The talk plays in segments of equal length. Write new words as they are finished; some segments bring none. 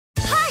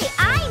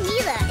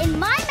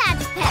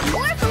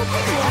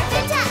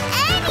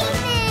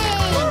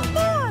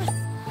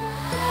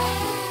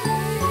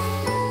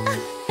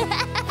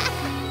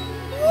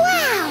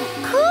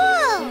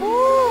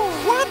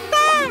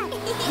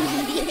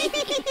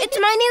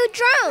my new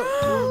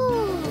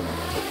drone.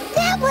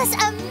 That was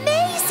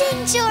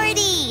amazing,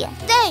 Jordy!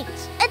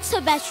 Thanks. It's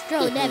the best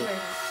drone ever.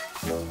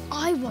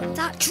 I want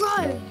that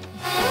drone.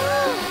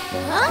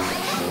 Huh?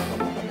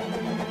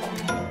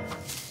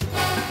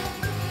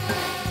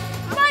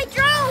 My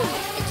drone!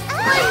 It's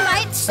flying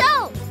by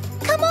itself.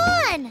 Come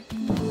on!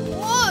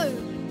 Whoa!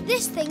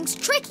 This thing's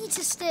tricky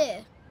to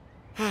steer.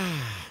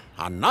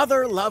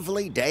 Another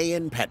lovely day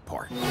in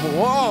Petport.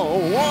 Whoa,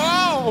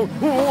 whoa!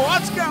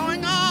 What's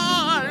going on?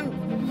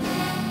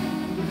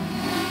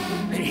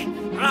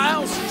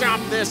 I'll stop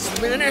this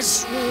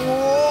menace.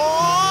 Whoa!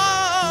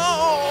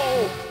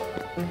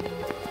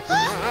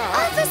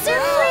 Officer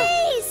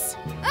Freeze!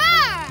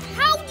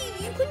 How do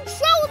you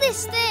control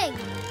this thing?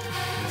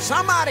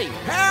 Somebody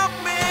help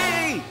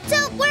me!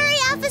 Don't worry,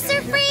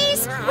 Officer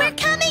Freeze! We're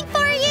coming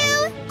for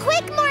you!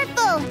 Quick,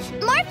 Morphle!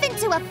 Morph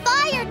into a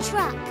fire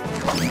truck!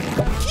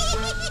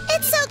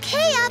 It's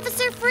okay,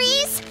 Officer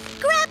Freeze!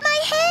 Grab my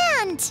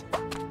hand!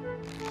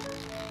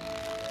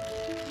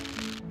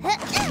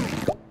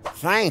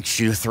 Thanks,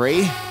 you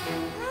three.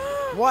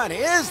 What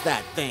is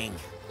that thing?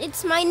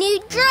 It's my new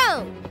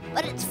drone,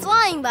 but it's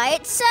flying by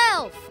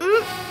itself.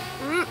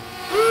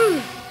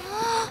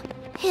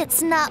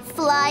 It's not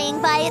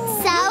flying by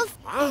itself.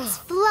 It's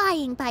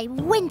flying by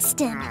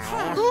Winston.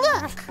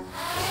 Look!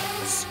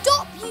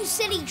 Stop, you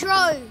silly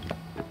drone!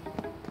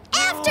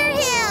 After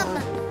him!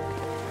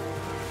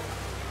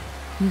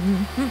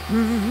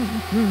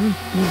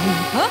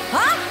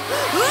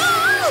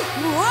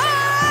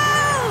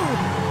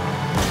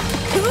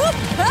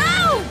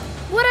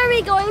 What are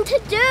we going to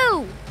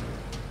do?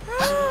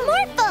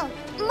 Morphle!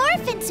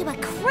 Morph into a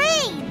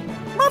crane!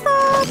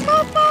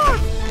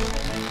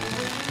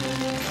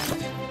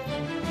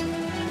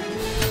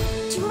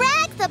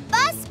 Drag the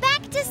bus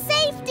back to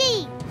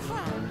safety!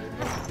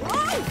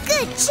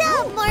 Good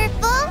job,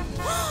 Morphle!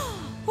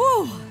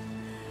 Whew.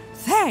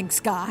 Thanks,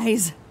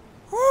 guys.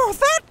 Oh,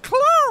 that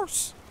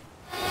close!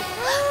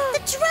 The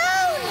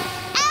drone!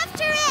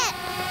 After it!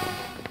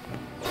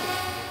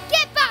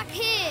 Get back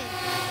here!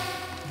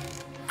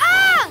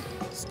 Ah!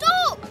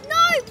 Stop!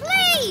 No,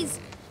 please!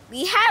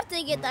 We have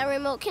to get that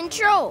remote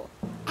control.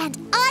 And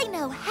I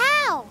know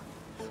how!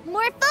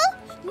 Morphle,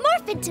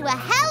 morph into a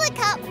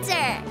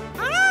helicopter!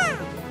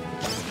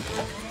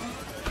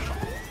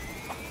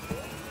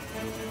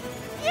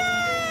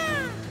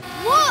 Yeah!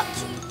 What,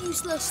 you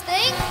useless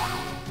thing?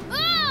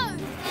 Oh!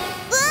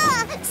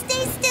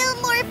 Stay still,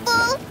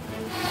 Morphle!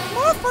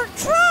 Morphle,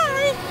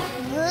 try!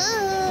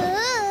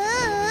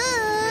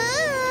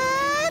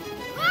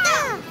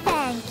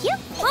 Thank you!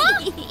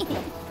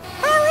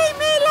 Hurry,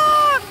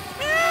 Mila!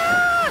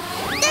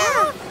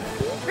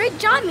 Great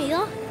job,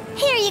 Mila.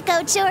 Here you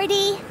go,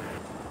 Jordy.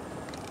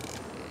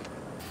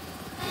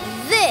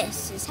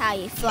 This is how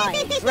you fly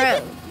a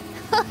drone.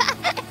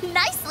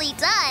 Nicely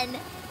done.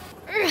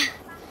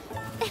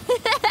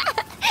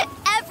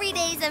 Every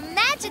day's a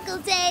magical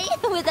day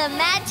with a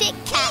magic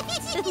cat.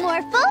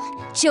 Morphle,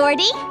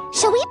 Jordy,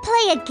 shall we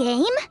play a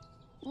game?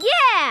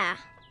 Yeah!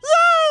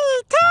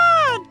 Yay,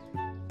 Todd!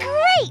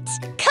 Great!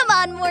 Come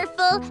on,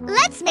 Morphle,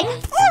 let's make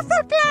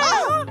Orphle play!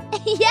 Oh,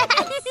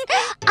 yes!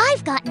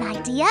 I've got an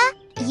idea.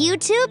 You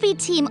two be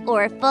Team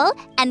Orphle,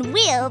 and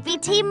we'll be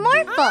Team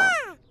Morphle.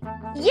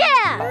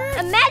 Yeah!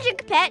 A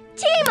Magic Pet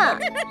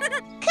team-up!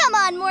 Come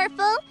on,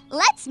 Morphle,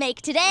 let's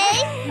make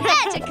today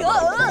magical!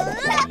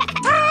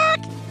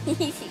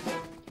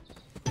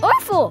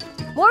 Orphle,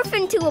 morph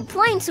into a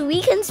plane so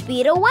we can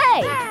speed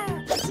away.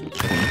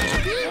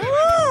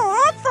 Oh,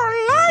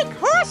 Orphle like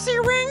horsey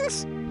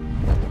wings!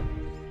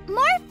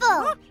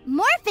 Morphle,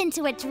 morph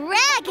into a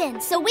dragon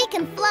so we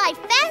can fly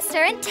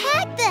faster and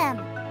tag them.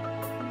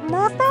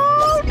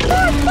 Morphle,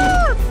 morph,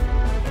 morph!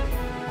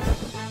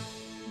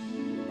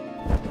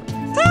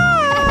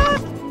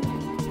 Tag!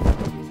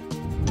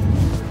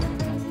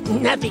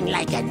 Nothing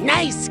like a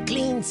nice,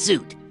 clean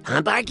suit,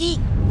 huh, Barky?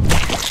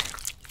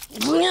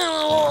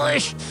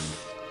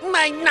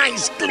 My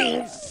nice,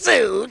 clean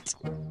suit!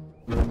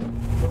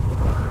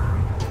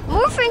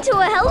 Morph into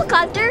a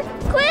helicopter,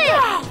 quick!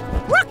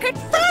 Rocket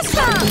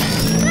faster!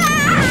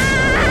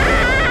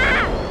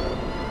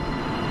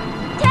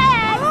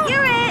 Tag,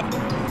 you're it!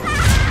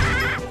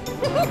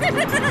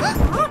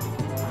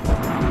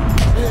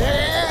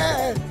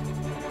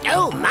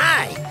 Oh,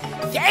 my!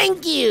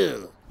 Thank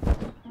you!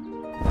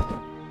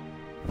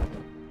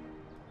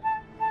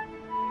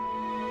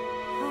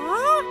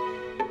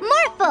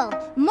 Morphle,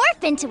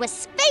 morph into a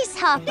space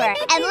hopper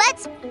and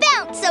let's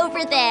bounce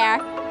over there.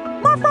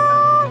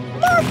 Morphle,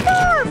 morph,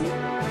 morph!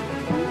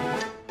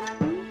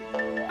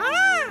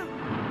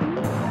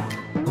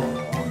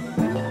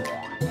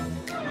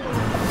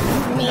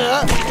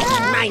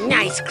 My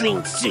nice,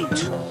 clean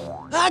suit.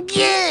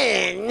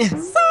 Again!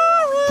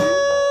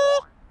 Sorry!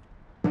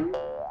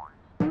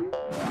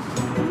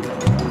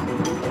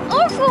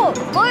 Orphle,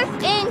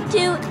 morph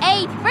into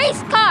a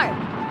race car.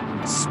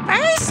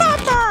 Space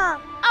hopper!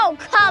 Oh,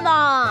 come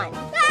on!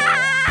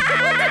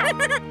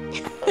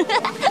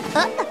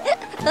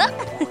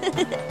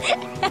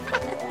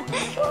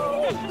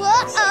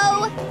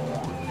 Uh-oh!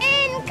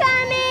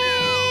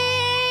 Incoming!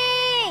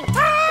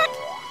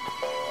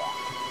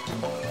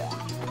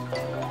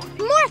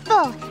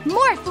 Morphle!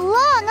 Morph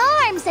long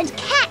arms and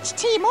catch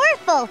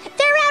T-Morphle!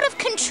 They're out of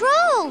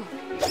control!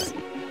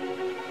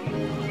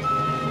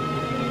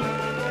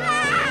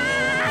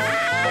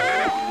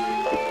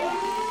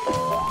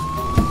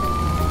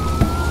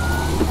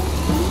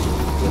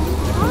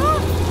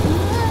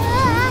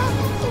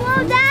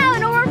 Slow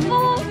down,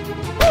 Orphle!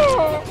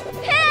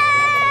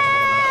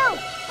 Help!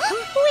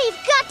 We've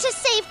got to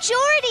save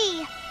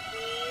Jordy!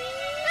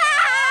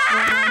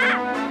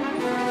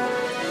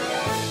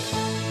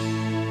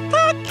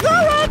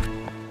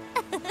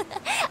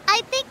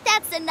 I think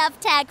that's enough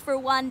tag for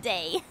one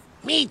day.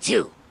 Me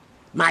too.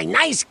 My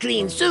nice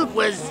clean suit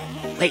was...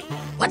 Wait,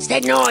 what's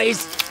that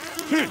noise?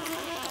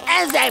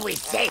 As I was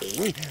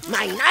saying,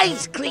 my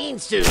nice clean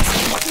suit...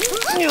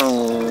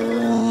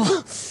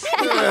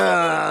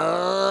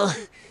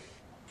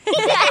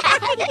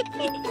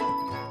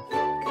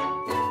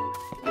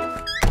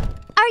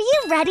 Are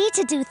you ready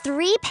to do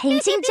 3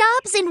 painting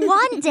jobs in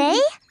one day?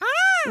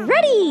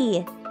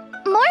 Ready!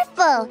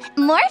 Morphle,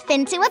 morph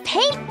into a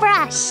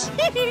paintbrush.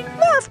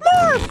 Morph,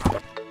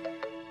 morph!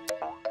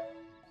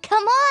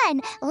 Come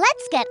on,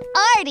 let's get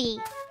arty.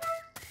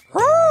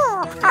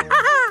 Oh, ha,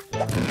 ha,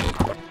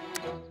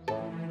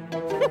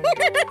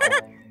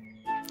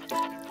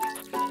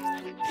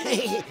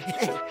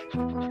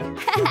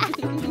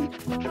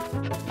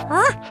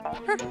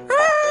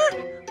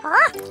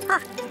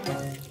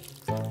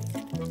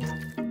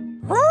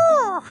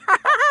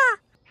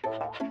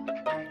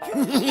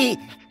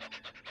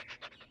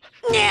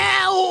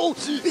 No!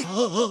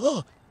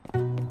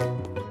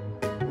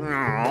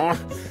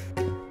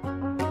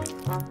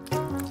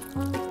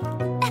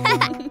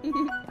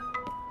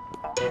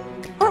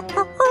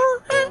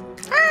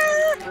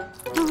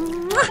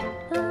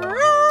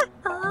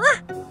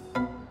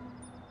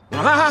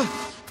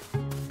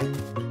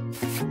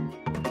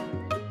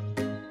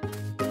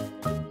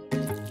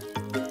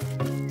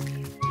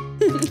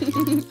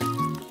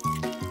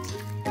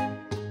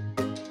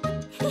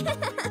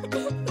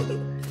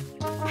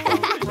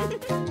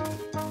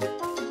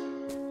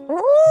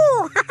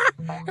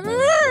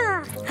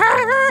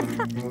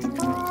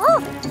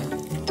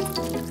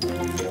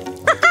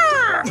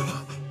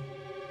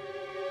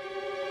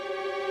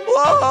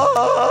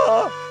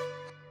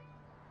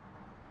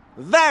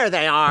 There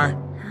they are.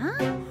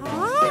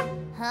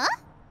 Huh?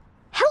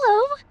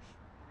 Hello.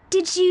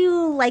 Did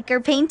you like our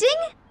painting?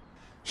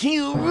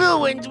 You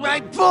ruined my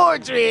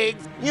portrait!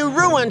 You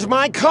ruined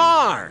my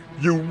car.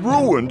 You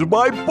ruined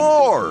my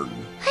barn!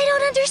 I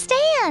don't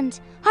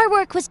understand. Our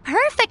work was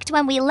perfect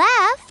when we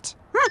left.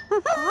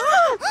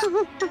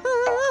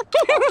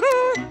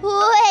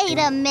 Wait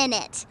a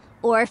minute.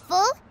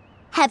 Orphle,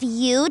 have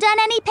you done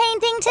any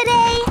painting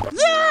today?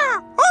 yeah!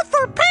 All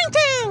for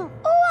painting!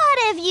 What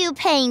have you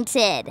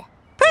painted?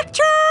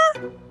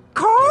 Picture!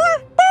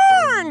 Car!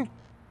 Barn!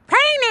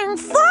 Painting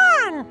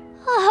fun!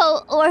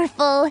 Oh,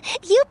 Orphle,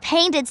 you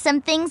painted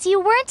some things you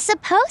weren't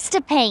supposed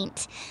to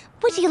paint.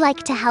 Would you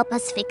like to help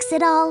us fix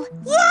it all?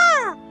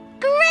 Yeah!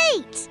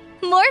 Great!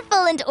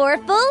 Morphle and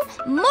Orphle,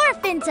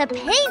 morph into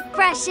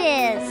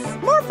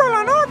paintbrushes! Morphle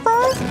and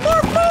Orphle,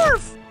 morph,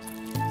 morph!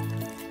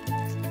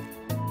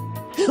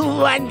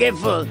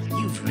 Wonderful!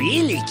 You've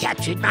really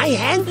captured my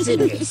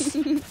handsomeness.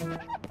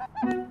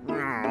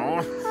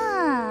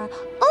 Huh.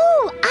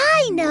 Oh,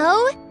 I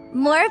know!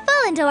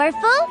 Morphle and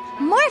Orphle,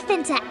 morph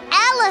into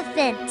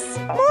elephants!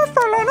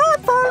 Morphle and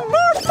Orphle,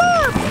 morph,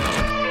 morph!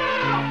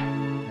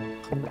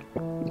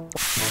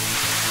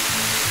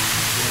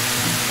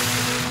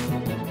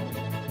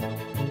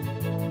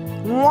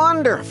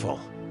 Wonderful.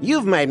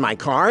 You've made my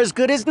car as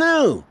good as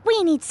new.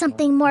 We need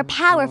something more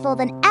powerful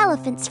than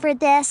elephants for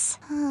this.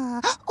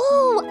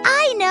 Oh,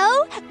 I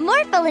know!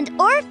 Morphle and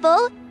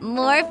Orphle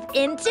morph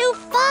into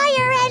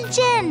fire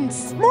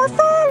engines!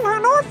 Morphle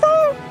and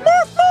Orphle,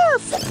 morph,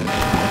 morph!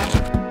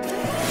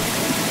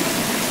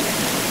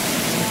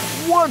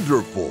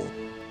 Wonderful!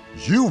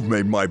 You've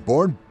made my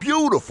barn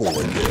beautiful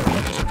again.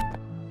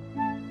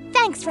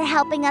 Thanks for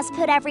helping us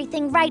put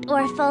everything right,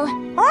 Orphle.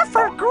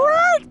 Orphle,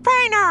 great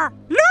painter!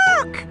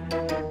 Look!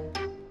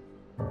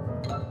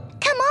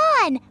 Come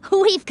on!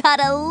 We've got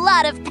a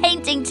lot of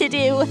painting to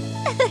do.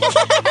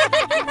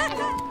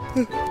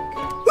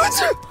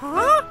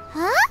 Huh?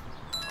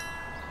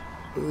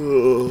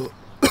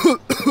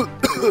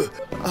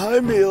 Hi,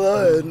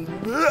 Mila and...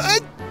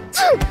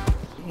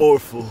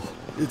 Morphle.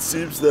 It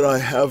seems that I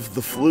have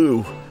the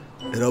flu,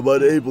 and I'm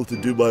unable to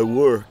do my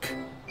work.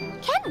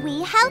 Can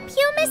we help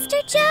you,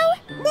 Mr. Joe?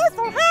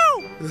 Morphle,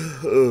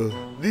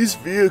 help! These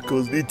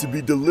vehicles need to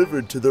be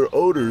delivered to their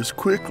owners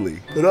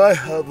quickly, and I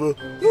have a...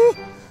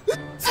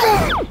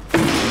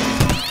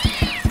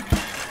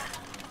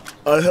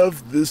 I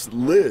have this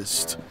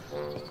list.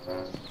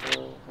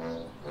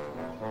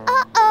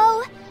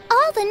 Uh-oh!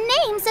 All the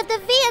names of the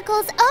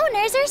vehicle's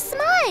owners are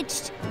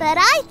smudged. But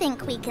I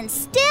think we can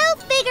still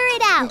figure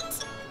it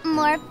out.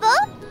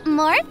 Morphle,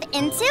 morph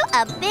into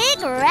a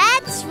big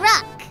red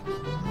truck.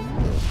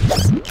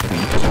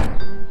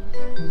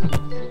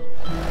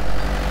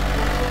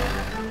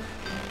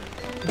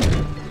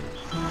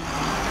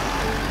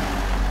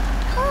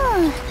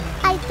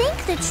 I think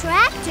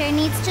tractor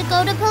needs to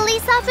go to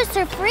Police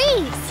Officer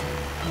Freeze.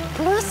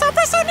 Police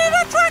officer need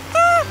a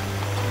tractor?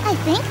 I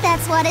think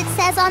that's what it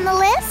says on the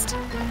list.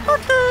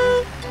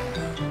 Okay.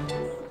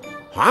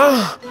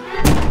 Huh?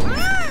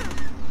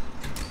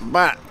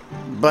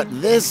 But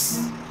this...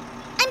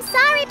 I'm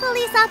sorry,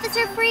 Police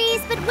Officer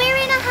Freeze, but we're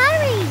in a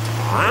hurry.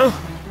 Huh?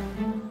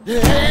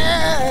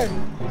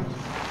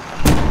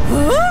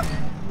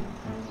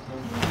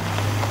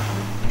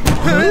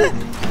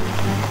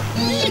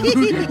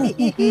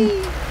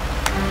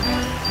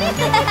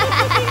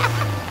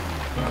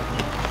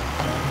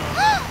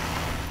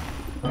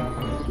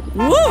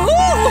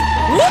 Whoa!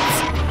 Whoops!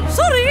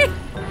 Sorry!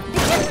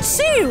 Didn't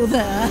see you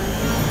there.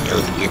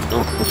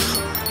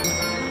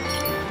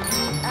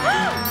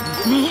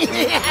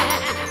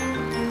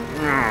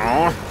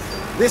 Oh,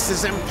 this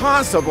is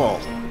impossible.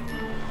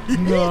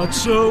 Not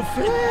so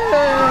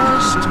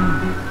fast.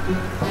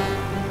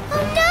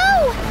 Oh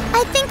no!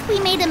 I think we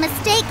made a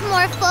mistake,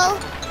 Morphle.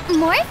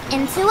 Morph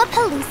into a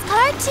police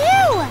car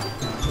too.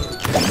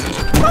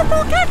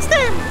 Morphle, catch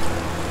them!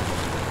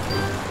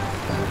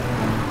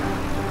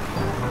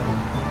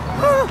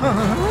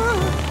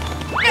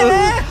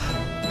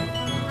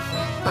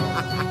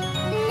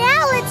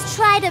 Now let's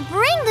try to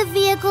bring the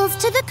vehicles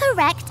to the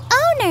correct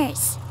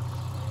owners.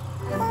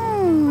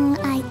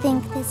 I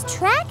think this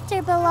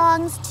tractor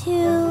belongs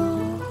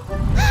to...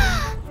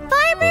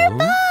 Farmer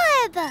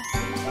Bob!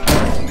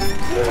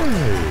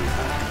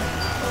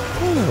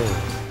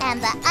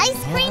 And the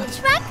ice cream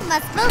truck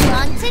must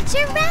belong to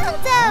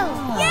Geraldo!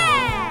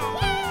 Yeah!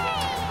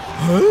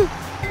 Huh?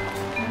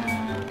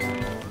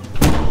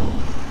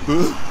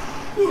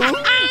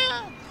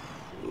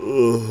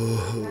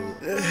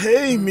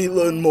 Hey,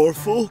 Mila and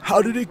Morphle.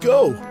 How did it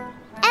go?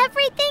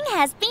 Everything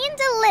has been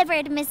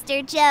delivered,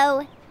 Mr.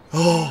 Joe.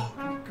 Oh,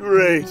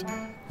 great.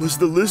 Was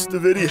the list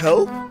of any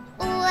help?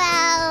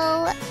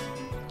 Well...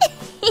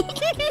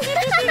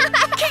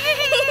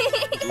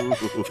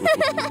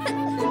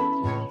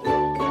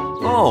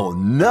 Oh,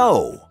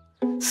 no!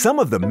 Some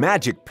of the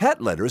Magic Pet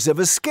letters have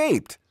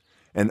escaped,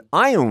 and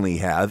I only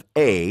have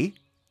A,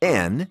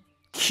 N,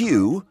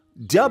 Q,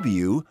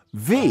 W,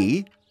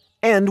 V,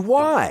 and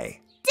Y.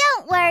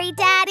 Don't worry,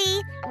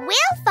 Daddy.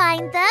 We'll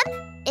find them.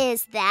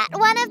 Is that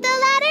one of the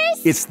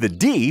letters? It's the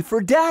D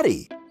for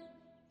Daddy.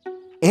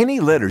 Any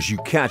letters you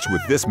catch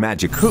with this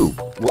magic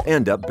hoop will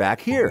end up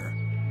back here.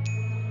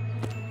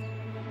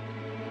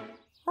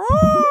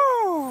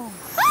 Oh!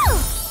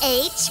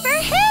 H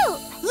for hoop.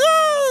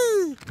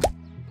 Yay!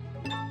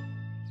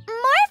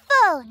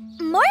 Morphle,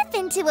 morph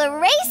into a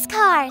race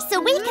car so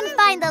we can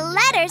find the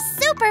letters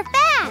super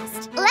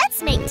fast.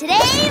 Let's make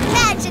today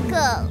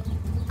magical.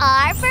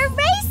 R for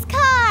race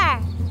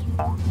car.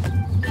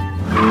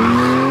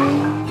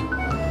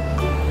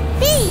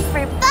 B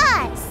for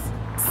bus.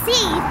 C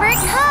for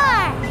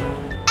car.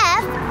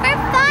 F for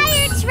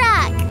fire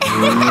truck.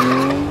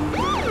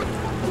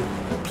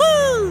 P.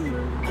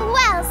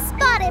 Well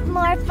spotted,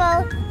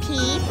 Morphle. P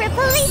for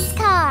police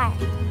car.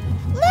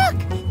 Look,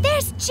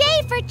 there's J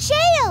for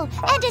jail,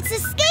 and it's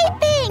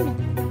escaping.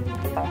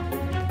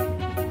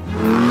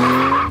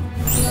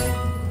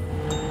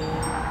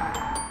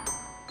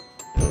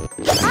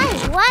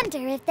 I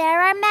wonder if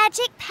there are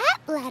magic pet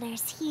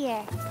letters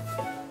here.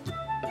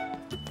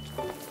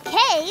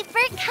 K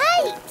for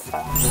kite.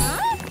 Huh?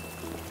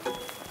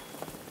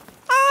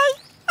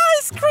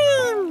 Ice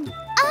cream!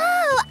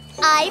 Oh,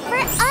 I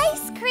for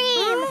ice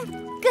cream.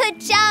 Good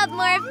job,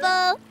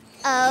 Morphle.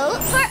 O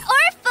for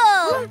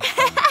Orphle.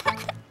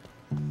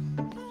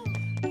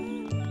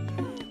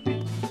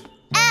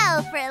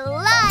 L for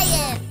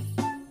lion.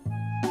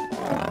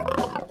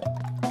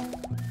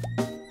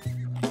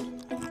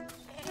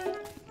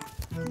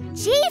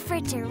 G for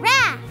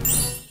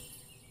giraffe.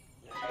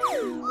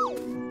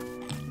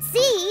 Z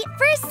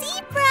for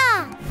zebra.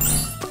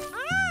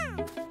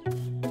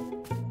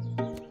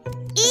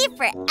 E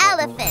for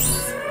elephant.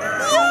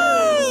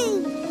 Yay!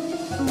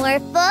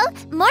 Morphle,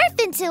 morph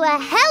into a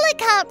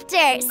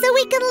helicopter so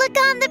we can look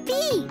on the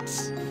beach.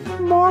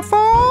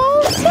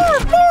 Morphle,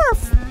 morph,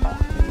 morph!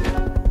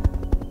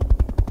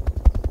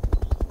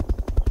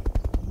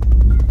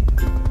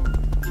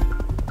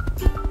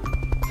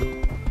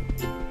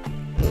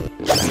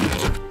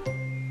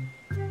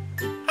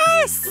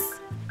 S.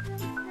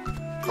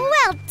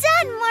 Well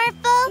done,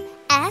 Morphle.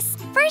 S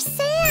for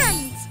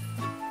sand.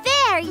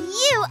 There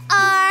you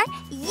are.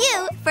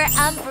 U for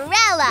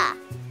umbrella.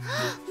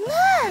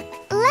 Look,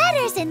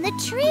 letters in the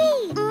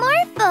tree.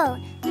 Morphle,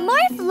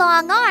 morph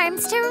long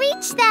arms to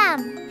reach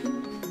them.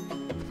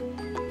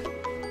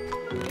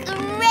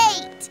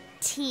 Great.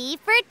 T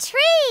for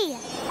tree.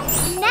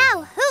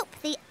 Now hoop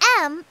the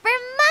M for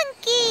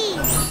monkey.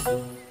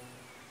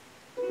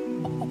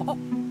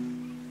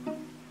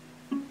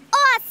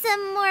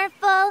 Awesome,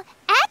 Morphle.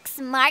 X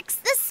marks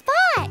the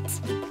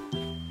spot.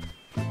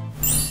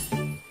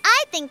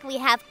 I think we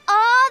have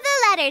all the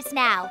letters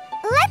now.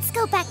 Let's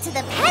go back to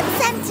the pet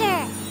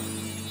center.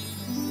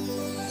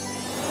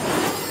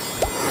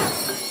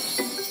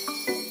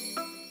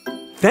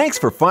 Thanks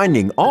for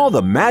finding all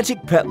the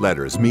Magic Pet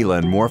letters, Mila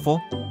and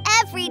Morphle.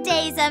 Every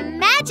day's a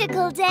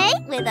magical day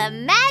with a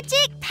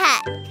magic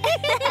pet.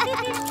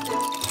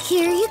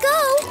 Here you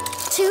go.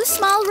 2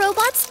 small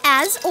robots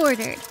as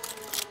ordered.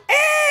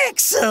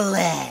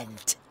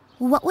 Excellent!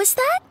 What was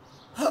that?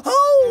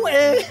 Oh,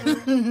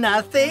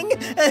 nothing.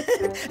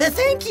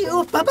 Thank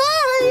you.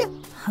 Bye-bye.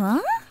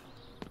 Huh?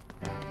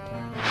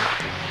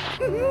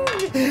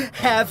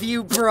 Have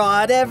you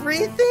brought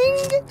everything?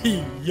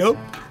 Yup.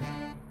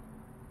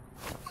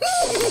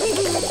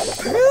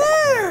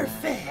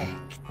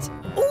 Perfect.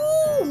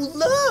 Ooh,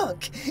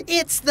 look.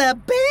 It's the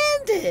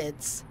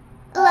Bandits.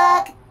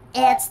 Look,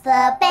 it's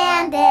the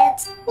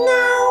Bandits.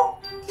 No.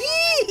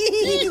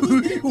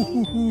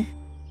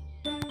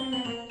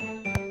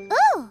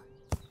 Ooh.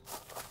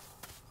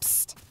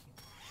 Psst.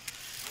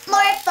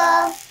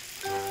 Morphle.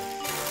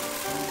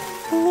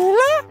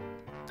 Mila?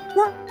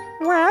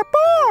 Where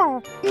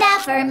ball?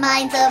 Never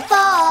mind the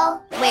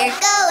ball. We're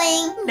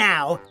going.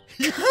 Now,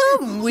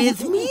 come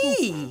with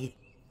me.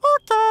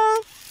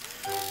 Okay.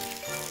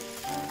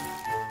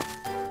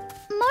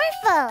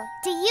 Morphle,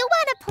 do you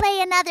want to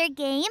play another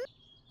game?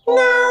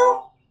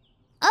 No.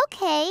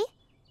 Okay.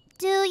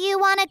 Do you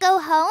want to go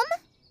home?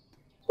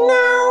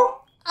 No.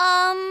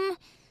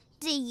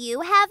 Do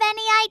you have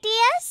any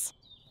ideas?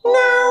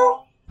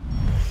 No.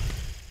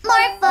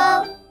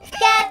 Morphle,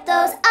 get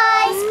those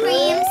ice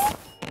creams.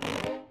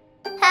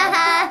 Ha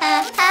ha ha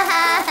ha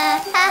ha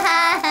ha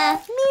ha.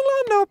 Mila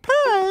no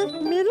pay.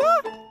 Mila?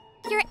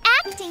 You're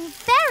acting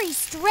very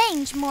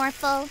strange,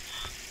 Morphle.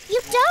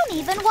 You don't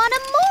even want to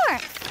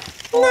morph.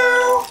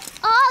 No.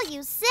 All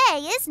you say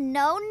is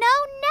no,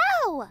 no,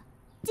 no.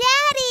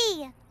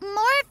 Daddy,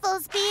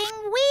 Morphle's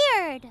being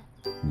weird.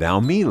 Now,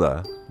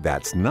 Mila,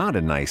 that's not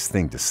a nice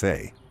thing to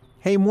say.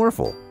 Hey,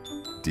 Morphle,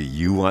 do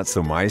you want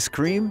some ice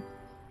cream?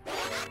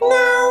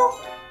 No.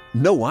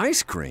 No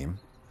ice cream?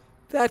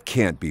 That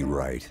can't be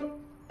right.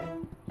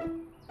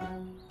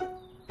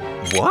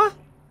 What?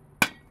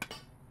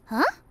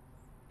 Huh?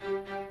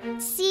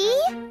 See?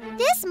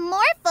 This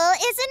Morphle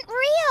isn't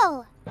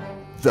real.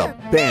 The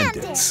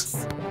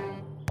Bandits.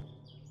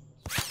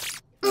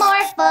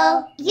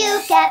 Morphle,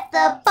 you get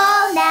the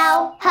ball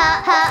now.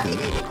 Ha ha.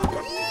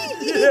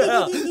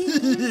 Yeah.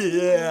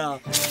 Yeah.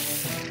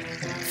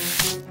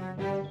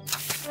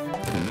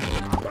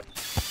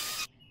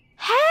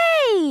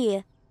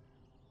 Hey!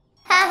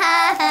 Ha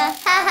ha ha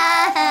ha ha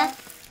ha.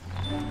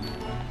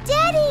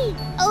 Daddy,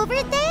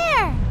 over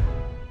there.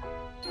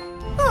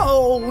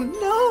 Oh,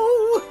 no.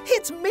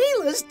 It's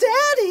Mila's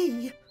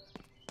daddy.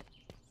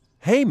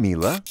 Hey,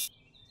 Mila,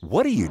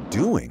 what are you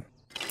doing?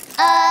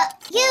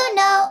 You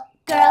know,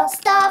 girl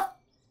stuff.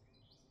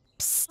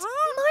 Psst,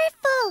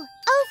 Morphle,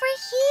 over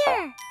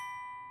here.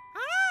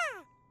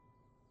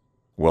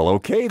 Well,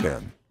 okay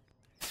then.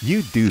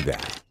 You do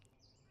that.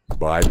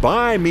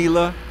 Bye-bye,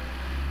 Mila.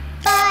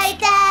 Bye,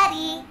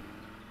 Daddy.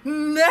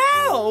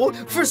 Now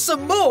for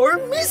some more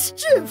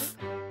mischief.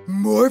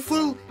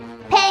 Morphle,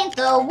 Paint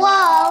the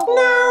wall.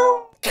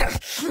 No.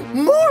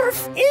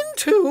 morph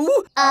into...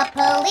 A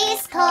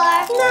police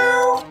car.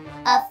 No.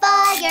 A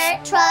fire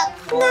truck.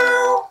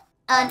 No.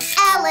 An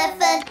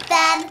elephant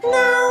then.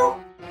 No.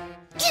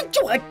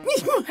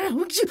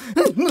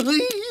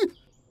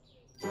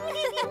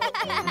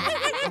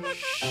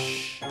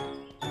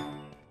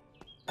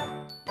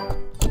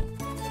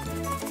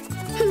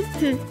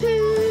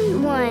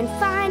 One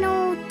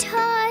final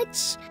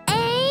touch,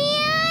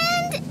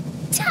 and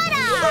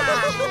ta-da!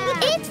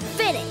 It's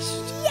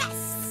finished!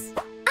 Yes!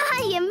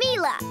 I am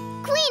Mila,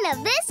 queen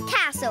of this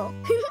castle.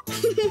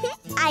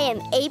 I am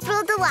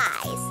April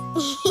Delize.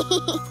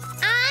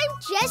 I'm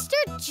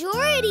Jester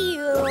Jordy.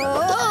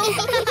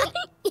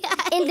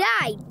 And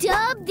I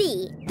dub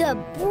thee the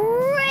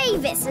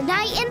bravest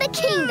knight in the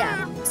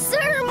kingdom,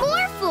 Sir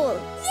Morphle.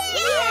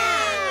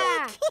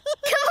 Yeah!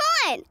 Come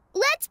on,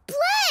 let's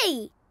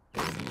play!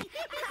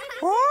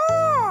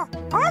 Oh,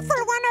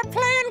 Orphle wanna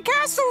play in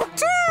castle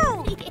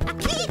too.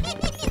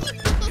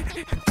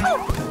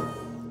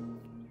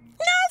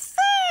 No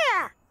fair.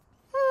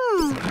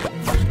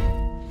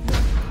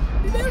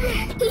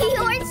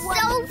 You're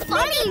so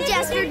funny,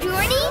 Jester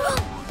Jordy.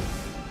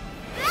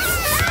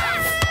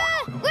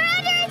 We're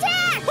under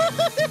attack!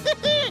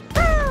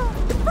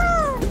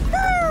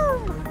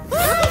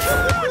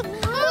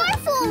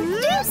 Morphle,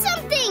 do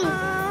something!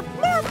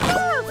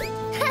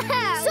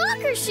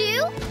 Soccer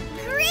shoe?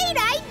 Great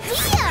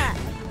idea!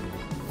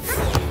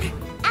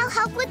 I'll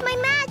help with my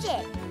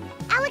magic.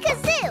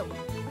 Alakazoo!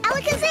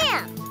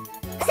 Alakazam!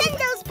 Send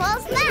those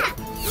balls back!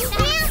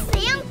 Bam,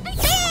 bam,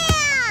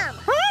 bam!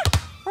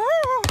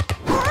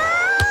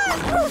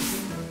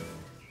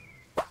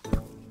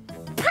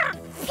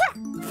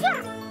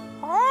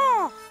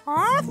 Oh,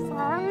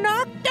 Orphle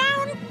knocked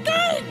down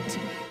gate.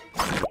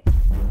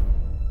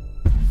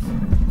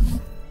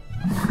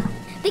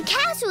 The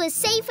castle is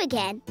safe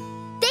again.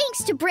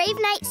 Thanks to Brave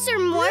Knight Sir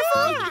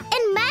Morphle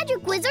and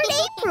Magic Wizard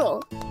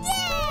April.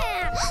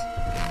 Yeah!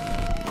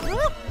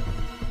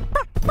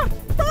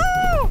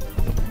 Whoa!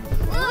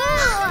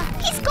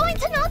 He's going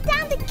to knock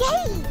down the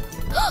gate.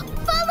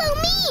 Follow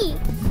me.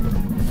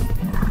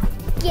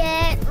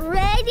 Get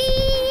ready.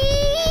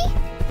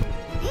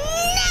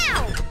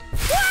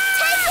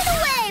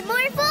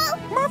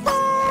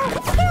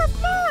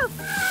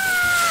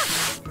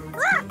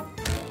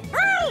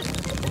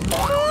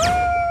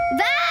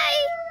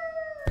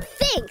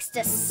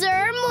 to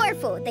Sir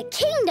Morphle. The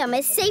kingdom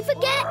is safe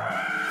again.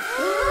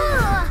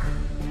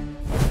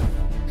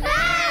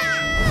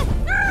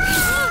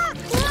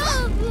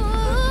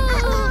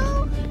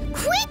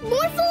 Quick,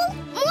 Morphle!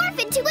 Morph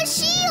into a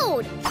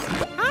shield!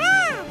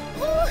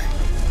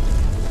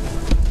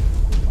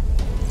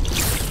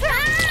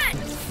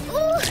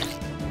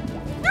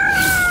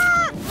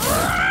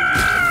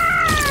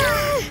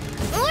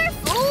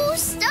 Morphle,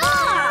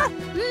 stop!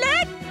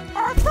 Let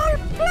Orphle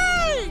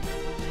play!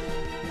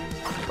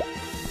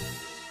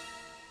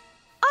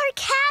 Our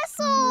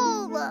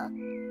castle!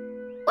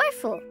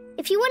 Orphle,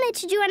 if you wanted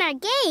to join our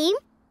game,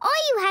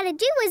 all you had to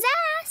do was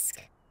ask.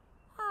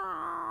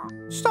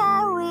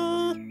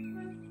 Sorry.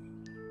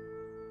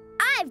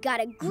 I've got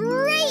a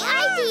great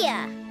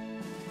idea!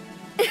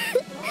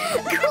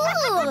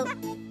 Cool!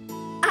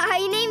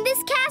 I named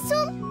this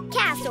castle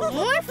Castle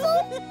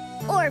Morphle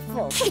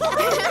Orphle.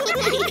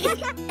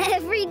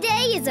 Every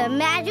day is a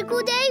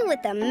magical day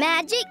with a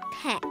magic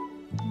pet.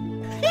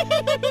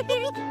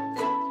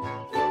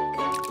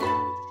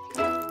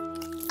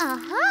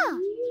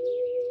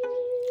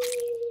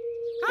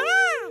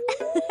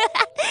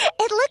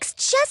 It looks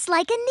just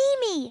like a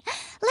Nemi.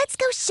 Let's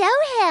go show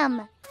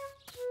him.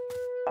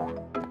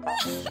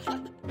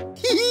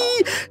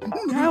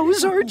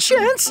 Now's our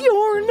chance,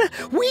 Yorn.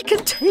 We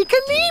can take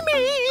a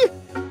Nemi.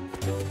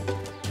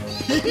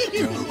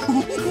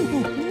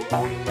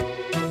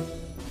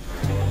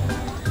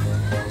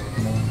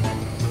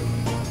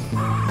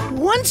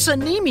 Once a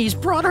Nemi's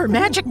brought our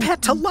magic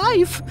pet to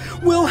life,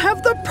 we'll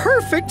have the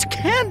perfect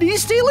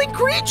candy-stealing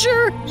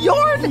creature.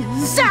 Yorn,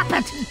 zap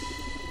it!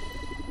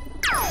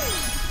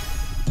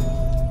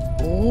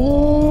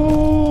 Oh,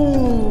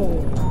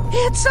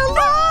 it's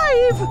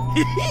alive!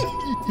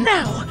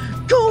 Now,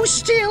 go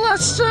steal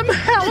us some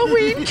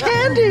Halloween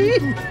candy!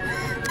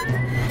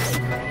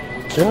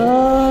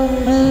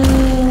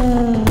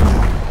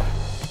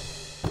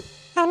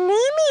 A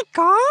Nemi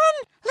gone?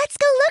 Let's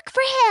go look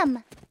for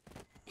him.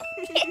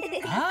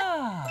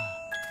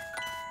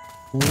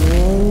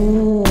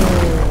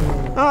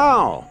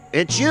 Oh,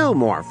 it's you,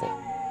 Morphle.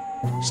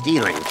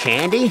 Stealing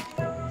candy?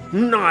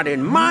 Not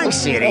in my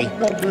city.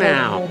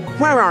 Now,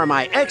 where are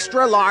my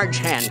extra-large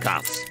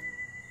handcuffs?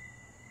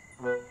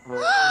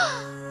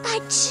 A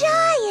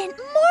giant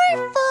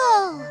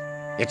Morphle!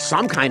 It's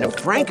some kind of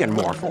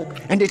Frankenmorphle,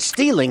 and it's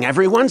stealing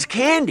everyone's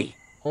candy.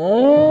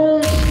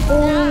 Morphle!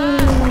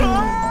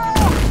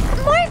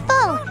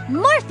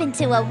 Morph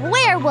into a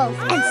werewolf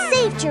and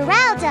save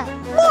Geralda!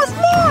 Morph,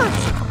 morph!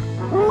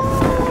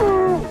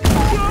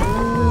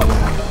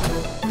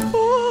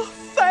 Oh,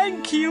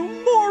 thank you,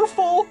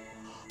 Morphle.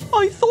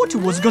 I thought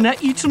it was gonna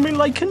eat me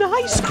like an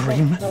ice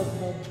cream.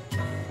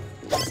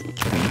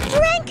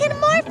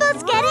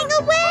 Frankenmorphle's getting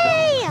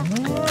away!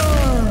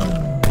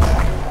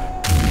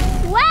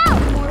 Wow,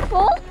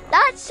 Morphle!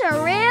 That's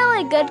a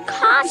really good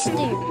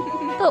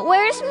costume. But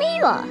where's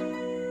Mila?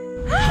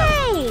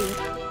 Hey!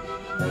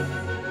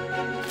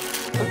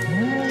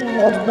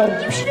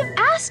 You should have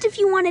asked if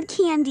you wanted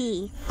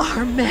candy.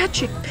 Our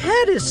magic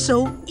pet is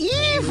so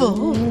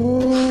evil.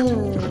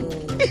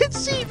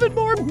 It's even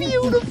more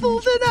beautiful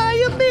than I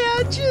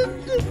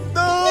imagined.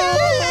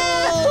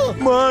 No!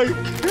 My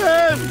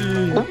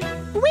candy!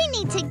 We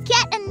need to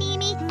get a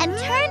Nemi and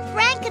turn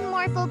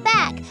Frankenmorphle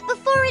back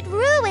before it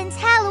ruins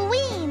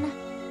Halloween.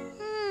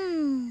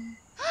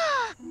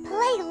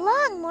 Play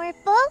along,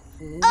 Morphle.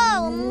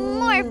 Oh,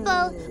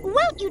 Morphle,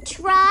 won't you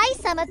try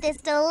some of this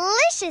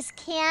delicious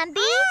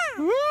candy?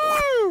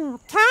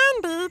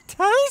 Candy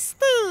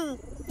tasty!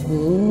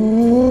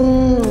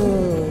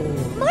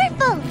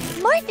 Morphle,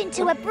 morph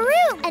into a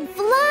broom and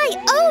fly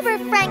over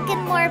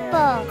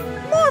Frankenmorphle.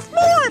 Morph,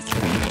 morph!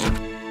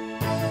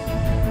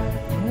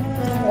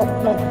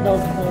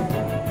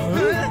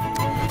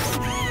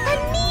 A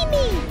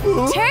Nemi!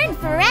 Turn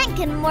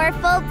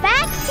Frankenmorphle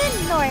back to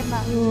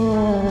normal.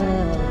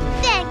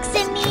 Thanks,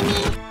 Nemi.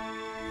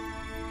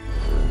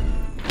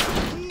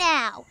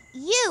 Now,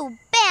 you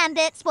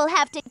bandits will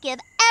have to give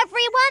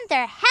everyone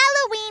their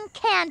Halloween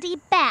candy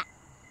back.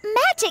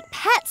 Magic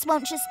pets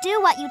won't just do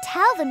what you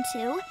tell them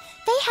to.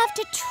 They have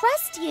to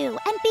trust you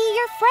and be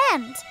your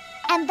friend.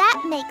 And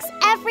that makes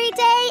every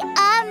day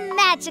a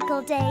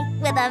magical day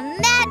with a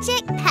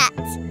magic pet.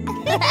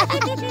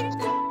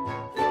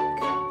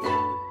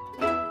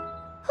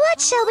 What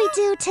shall we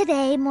do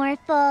today,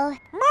 Morphle?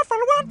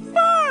 Morphle want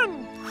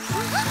fun!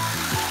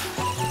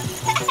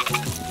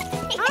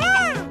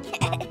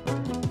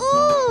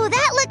 Ooh,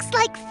 that looks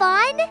like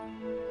fun.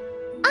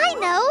 I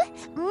know.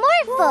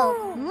 Morphle,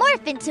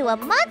 morph into a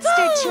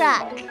monster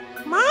truck.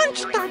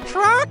 Monster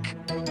truck?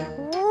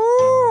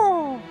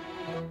 Ooh!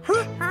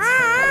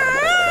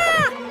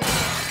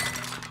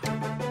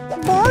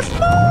 Morph,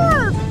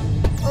 morph!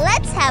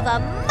 Let's have a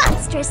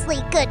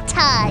monstrously good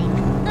time.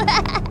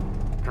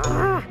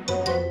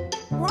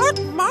 What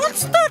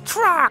monster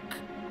truck?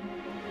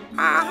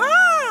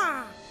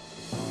 Aha!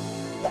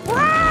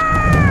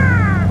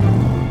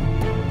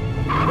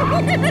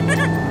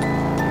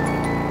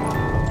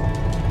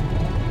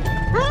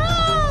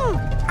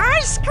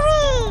 Ice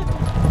cream!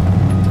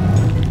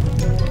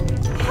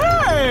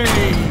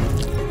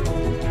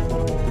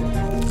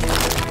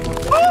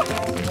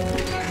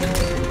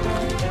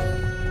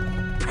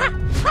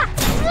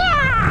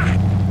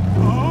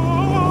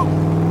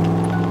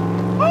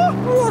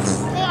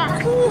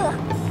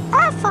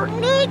 Morphle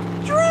need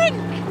drink.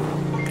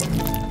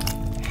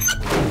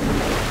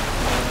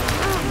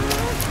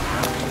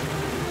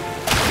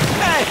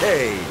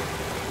 Hey!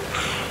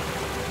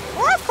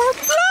 Orphle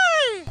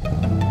play.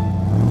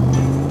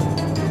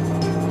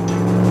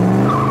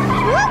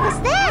 What was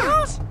that?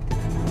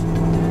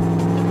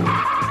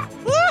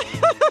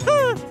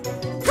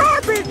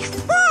 Garbage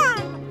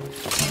fun.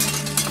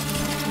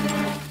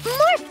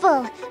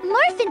 Morphle,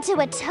 morph into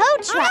a tow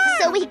truck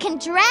so we can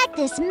drag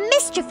this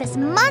mischievous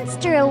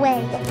monster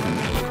away.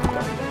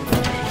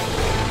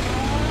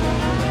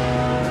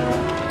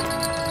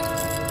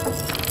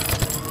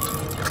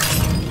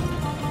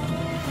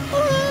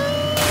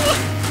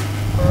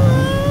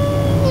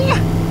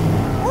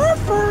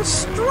 Orphle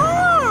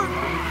strong.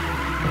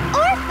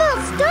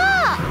 Orphle,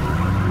 stop!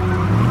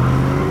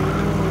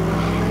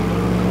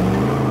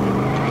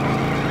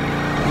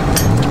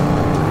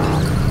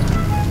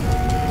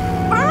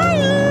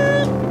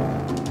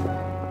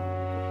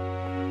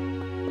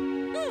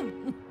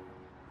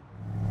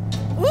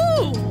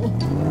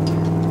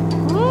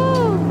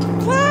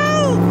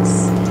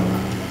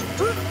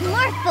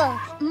 Morphle,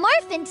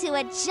 morph into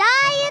a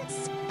giant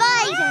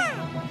spider.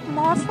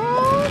 Morphle,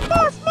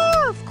 morph,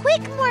 morph.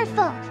 Quick,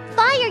 Morphle,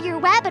 fire your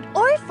web at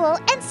Orphle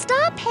and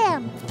stop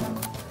him.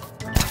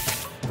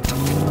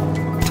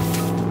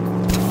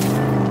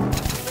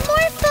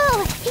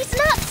 Morphle, he's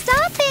not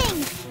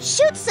stopping.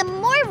 Shoot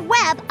some more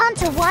web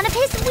onto one of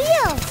his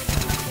wheels.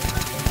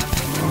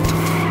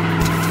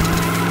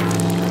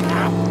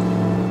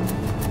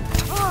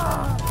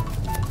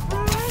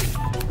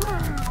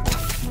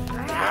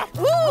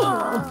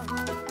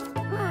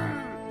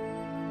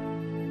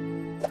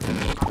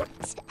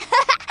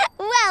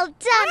 Well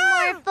done,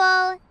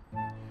 Morphle.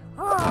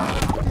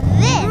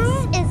 This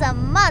is a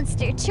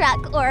monster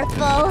truck,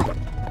 Orphle.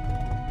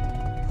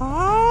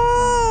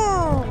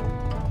 Oh.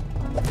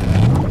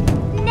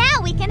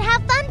 Now we can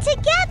have fun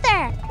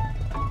together.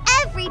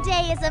 Every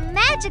day is a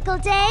magical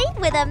day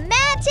with a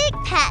magic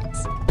pet.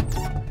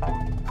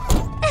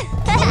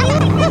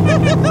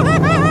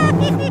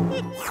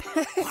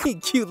 Hey,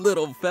 cute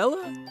little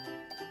fella.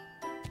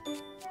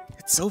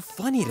 It's so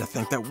funny to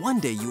think that one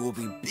day you will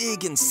be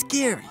big and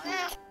scary.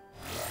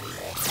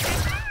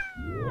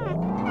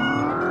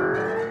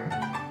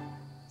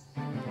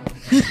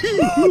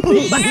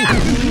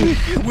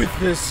 With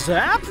this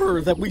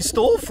zapper that we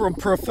stole from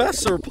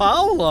Professor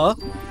Paula,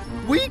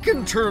 we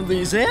can turn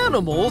these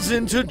animals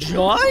into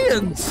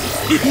giants.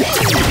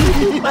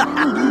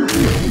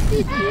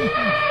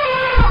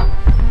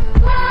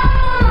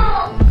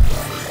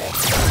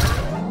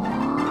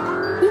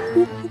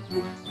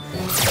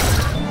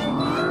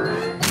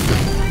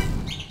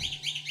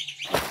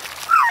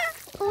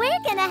 We're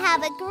gonna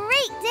have a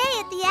great day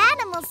at the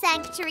animal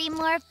sanctuary,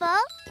 Morphle.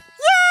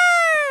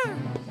 Yeah!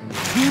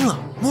 Mila,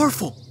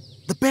 Morphle,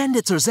 the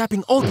bandits are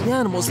zapping all the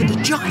animals into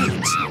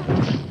giants.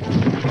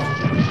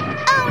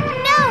 Oh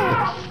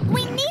no!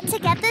 We need to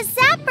get the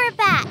zapper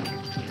back.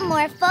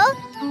 Morphle,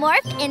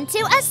 morph into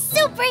a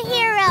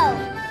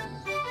superhero.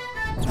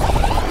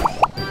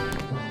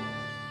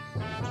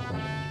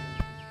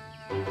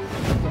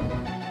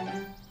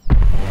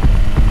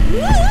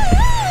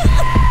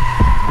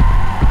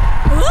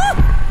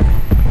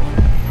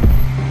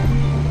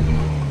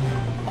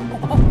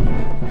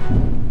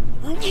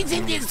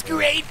 Isn't this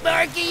great,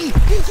 Marky?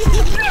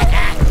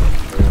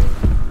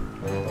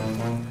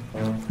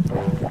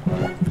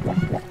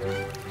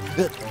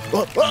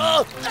 Oh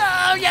no!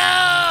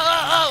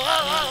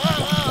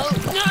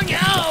 No,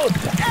 no!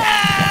 Ah!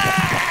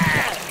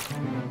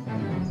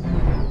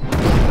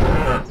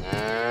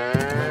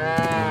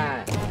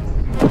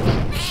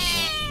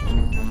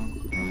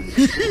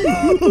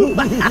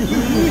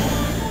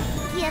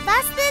 Give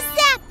us the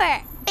zapper,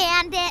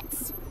 bandits.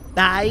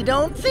 I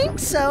don't think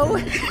so.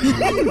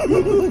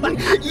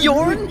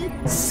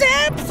 Yorn,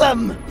 zap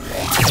them!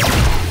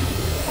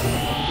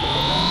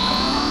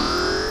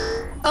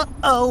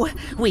 Uh-oh,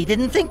 we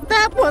didn't think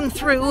that one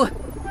through.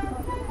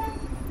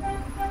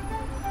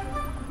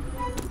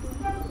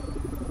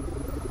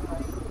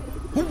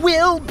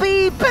 We'll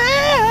be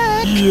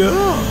back!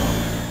 Yeah!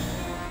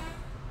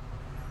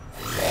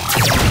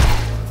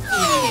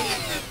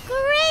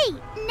 Great!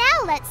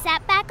 Now let's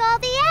zap back all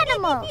the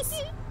animals.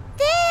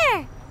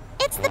 There!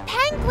 It's the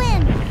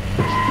penguin!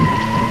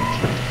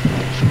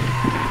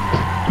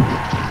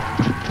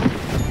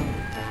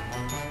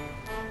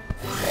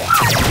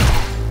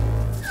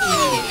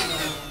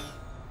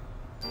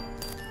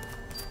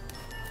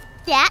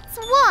 That's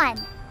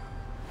one.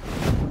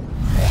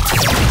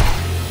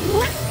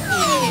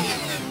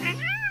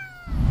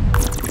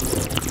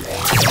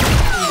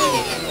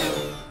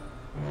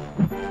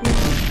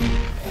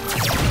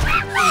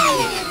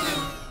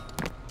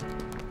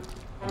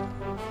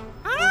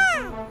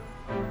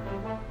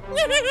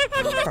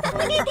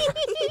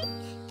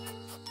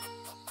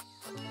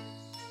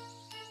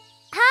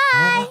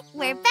 Hi,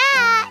 we're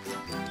back.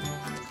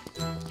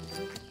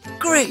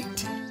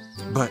 Great,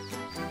 but...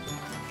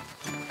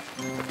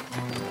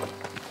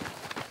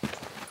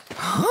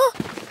 Huh?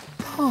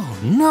 Oh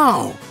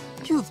no,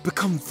 you've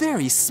become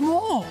very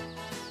small.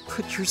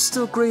 But you're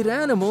still great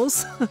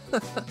animals.